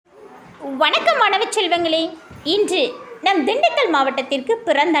வணக்கம் மாணவ செல்வங்களே. இன்று நம் திண்டுக்கல் மாவட்டத்திற்கு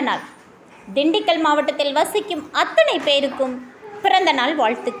பிறந்த நாள். திண்டுக்கல் மாவட்டத்தில் வசிக்கும் அத்தனை பேருக்கும் பிறந்த நாள்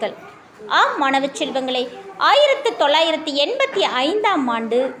வாழ்த்துக்கள். ஆம் மாணவ செல்வங்களே, 1985ஆம்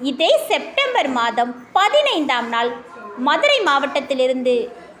ஆண்டு இதே செப்டம்பர் மாதம் 15ஆம் நாள் மதுரை மாவட்டத்திலிருந்து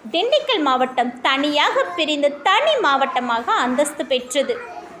திண்டுக்கல் மாவட்டம் தனியாக பிரிந்து தனி மாவட்டமாக அந்தஸ்து பெற்றது.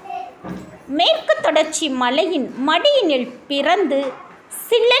 மேற்கு தொடர்ச்சி மலையின் மடியினில் பிறந்து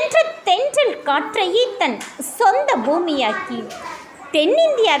சில்லென்ற தென்றல் காற்றையே தன் சொந்த பூமியாக்கி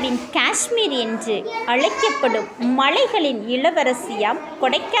தென்னிந்தியாவின் காஷ்மீர் என்று அழைக்கப்படும் மலைகளின் இளவரசியாம்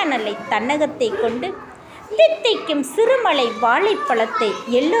கொடைக்கானலை தன்னகத்தை கொண்டு தித்திக்கும் சிறுமலை வாழைப்பழத்தை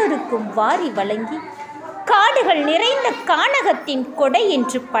எல்லோருக்கும் வாரி வழங்கி காடுகள் நிறைந்த கானகத்தின் கொடை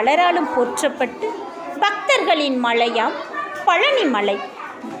என்று பலராலும் போற்றப்பட்டு பக்தர்களின் மலையாம் பழனி மலை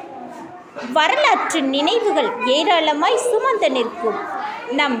வரலாற்று நினைவுகள் ஏராளமாய் சுமந்து நிற்கும்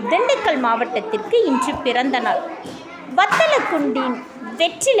நம் திண்டுக்கல் மாவட்டத்திற்கு இன்று பிறந்த நாள். வத்தலக்குண்டின்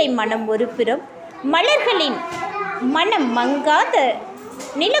வெற்றிலை மனம் ஒரு புறம், மலர்களின் மனம் மங்காத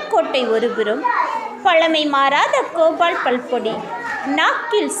நிலக்கோட்டை ஒரு புறம், பழமை மாறாத கோபால் பல்பொடி,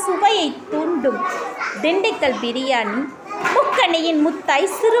 நாக்கில் சுவையை தூண்டும் திண்டுக்கல் பிரியாணி, முக்கணியின்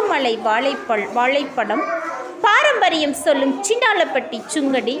முத்தாய் சிறுமலை வாழைப்பழம், பாரம்பரியம் சொல்லும் சின்னாலப்பட்டி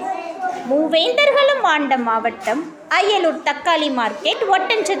சுங்கடி, மூவேந்தர்களும் ஆண்ட மாவட்டம், அயலூர் தக்காளி மார்க்கெட்,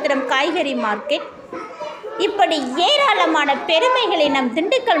 ஒட்டன்சத்திரம் காய்கறி மார்க்கெட், இப்படி ஏராளமான பெருமைகளை நம்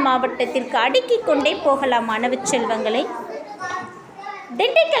திண்டுக்கல் மாவட்டத்திற்கு அடுக்கிக் கொண்டே போகலாம் மாணவ செல்வங்களை.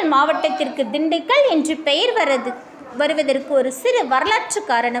 திண்டுக்கல் மாவட்டத்திற்கு திண்டுக்கல் என்று பெயர் வருவதற்கு ஒரு சிறு வரலாற்று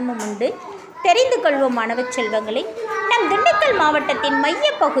காரணமும் உண்டு. தெரிந்து கொள்வோம் மாணவ செல்வங்களை. நம் திண்டுக்கல் மாவட்டத்தின் மைய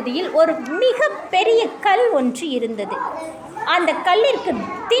பகுதியில் ஒரு மிக பெரிய கல் ஒன்று இருந்தது. அந்த கல்லிற்கு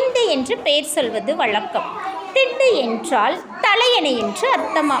திண்டு என்று பெயர் சொல்வது வழக்கம். திண்டு என்றால் தலையணை என்று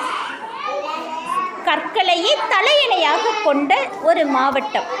அர்த்தமா. கற்களையே தலையணையாக கொண்ட ஒரு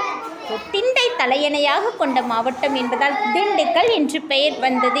மாவட்டம், திண்டை தலையணையாக கொண்ட மாவட்டம் என்பதால் திண்டுக்கல் என்று பெயர்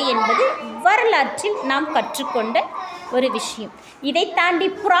வந்தது என்பது வரலாற்றில் நாம் கற்றுக்கொண்ட ஒரு விஷயம். இதை தாண்டி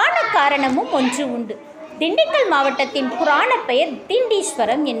புராண காரணமும் ஒன்று உண்டு. திண்டுக்கல் மாவட்டத்தின் புராண பெயர்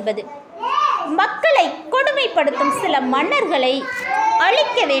திண்டீஸ்வரம் என்பது. மக்களை கொடுமைப்படுத்தும் சில மன்னர்களை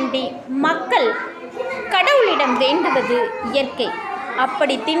அழிக்க வேண்டி மக்கள் கடவுளிடம் வேண்டுவது இயற்கை.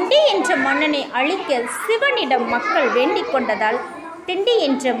 அப்படி திண்டி என்ற மன்னனை அழிக்க சிவனிடம் மக்கள் வேண்டிக் கொண்டதால் திண்டி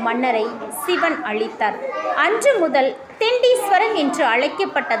என்ற மன்னரை சிவன் அழித்தார். அன்று முதல் திண்டீஸ்வரம் என்று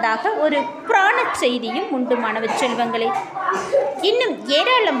அழைக்கப்பட்டதாக ஒரு புராண செய்தியும் உண்டு மாணவ செல்வங்களே. இன்னும்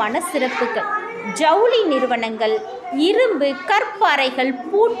ஏராளமான சிறப்புகள். ஜவுளி நிறுவனங்கள், இரும்பு, கற்பாறைகள்,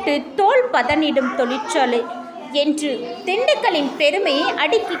 பூட்டு, தோல் பதனிடும் தொழிற்சாலை என்று திண்டுக்கலின் பெருமையை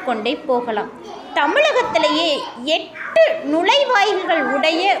அடுக்கிக் கொண்டே போகலாம். தமிழகத்திலேயே 8 நுழைவாயில்கள்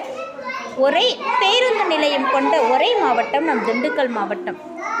உடைய ஒரே பேருந்து நிலையம் கொண்ட ஒரே மாவட்டம் நம் திண்டுக்கல் மாவட்டம்.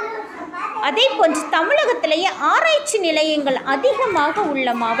 அதே போன்று தமிழகத்திலேயே ஆராய்ச்சி நிலையங்கள் அதிகமாக உள்ள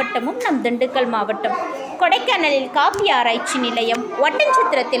மாவட்டமும் நம் திண்டுக்கல் மாவட்டம். கொடைக்கானலில் காப்பி ஆராய்ச்சி நிலையம்,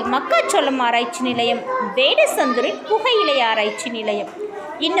 ஒட்டன்சத்திரத்தில் மக்காச்சோளம் ஆராய்ச்சி நிலையம், வேடசந்தூரில் புகையிலை ஆராய்ச்சி நிலையம்.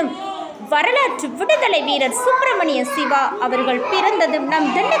 இன்னும் வரலாற்று விடுதலை வீரர் சுப்பிரமணிய சிவா அவர்கள் பிறந்ததும் நம்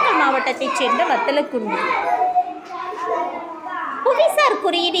திண்டுக்கல் மாவட்டத்தைச் சேர்ந்த வத்தலக்குண்டு. புவிசார்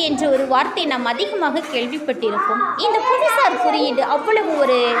குறியீடு என்ற ஒரு வார்த்தை நாம் அதிகமாக கேள்விப்பட்டிருப்போம். இந்த புவிசார் குறியீடு அவ்வளவு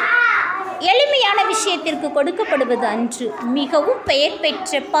ஒரு எளிமையான விஷயத்திற்கு கொடுக்கப்படுவது அன்று. மிகவும் பெயர்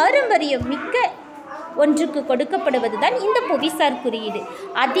பெற்ற பாரம்பரியம் மிக்க ஒன்றுக்கு கொடுக்கப்படுவது தான் இந்த புவிசார் குறியீடு.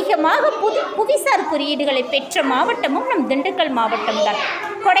 அதிகமாக புவிசார் குறியீடுகளை பெற்ற மாவட்டமும் நம் திண்டுக்கல் மாவட்டம்தான்.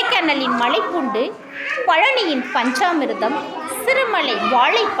 கொடைக்கானலின் மலைப்பூண்டு, பழனியின் பஞ்சாமிர்தம், சிறுமலை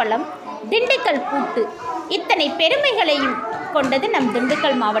வாழைப்பழம், திண்டுக்கல் பூட்டு, இத்தனை பெருமைகளையும் கொண்டது நம்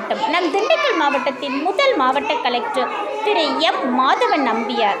திண்டுக்கல் மாவட்டம். நம் திண்டுக்கல் மாவட்டத்தின் முதல் மாவட்ட கலெக்டர் திரு எம் மாதவன்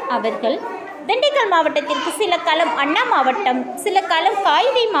நம்பியார் அவர்கள் திண்டுக்கல் மாவட்டத்திற்கு சில காலம் அண்ணா மாவட்டம், சில காலம்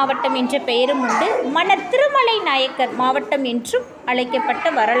காய்கறி மாவட்டம் என்ற பெயரும் உண்டு. மன்னர் திருமலை நாயக்கர் மாவட்டம் என்றும் அழைக்கப்பட்ட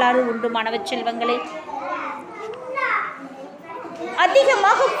வரலாறு உண்டு மாணவ செல்வங்களே.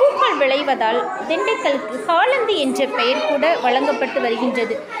 அதிகமாக பூக்கள் விளைவதால் திண்டுக்கலுக்கு காலந்தி என்ற பெயர் கூட வழங்கப்பட்டு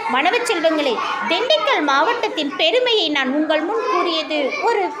வருகின்றது. மாணவ செல்வங்களே, திண்டுக்கல் மாவட்டத்தின் பெருமையை நான் உங்கள் முன் கூறியது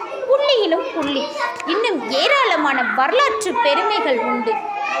ஒரு புள்ளியிலும் புள்ளி. இன்னும் ஏராளமான வரலாற்று பெருமைகள் உண்டு.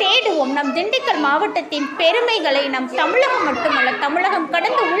 தேடுவோம் நம் திண்டுக்கல் மாவட்டத்தின் பெருமைகளை. நம் தமிழகம் மட்டுமல்ல, தமிழகம்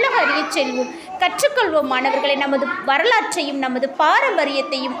கடந்து உலக அறிய செல்வோம். கற்றுக்கொள்வோம் மாணவர்களை. நமது வரலாற்றையும் நமது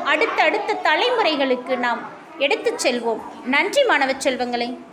பாரம்பரியத்தையும் அடுத்த தலைமுறைகளுக்கு நாம் எடுத்துச் செல்வோம். நன்றி மாணவ செல்வங்களே.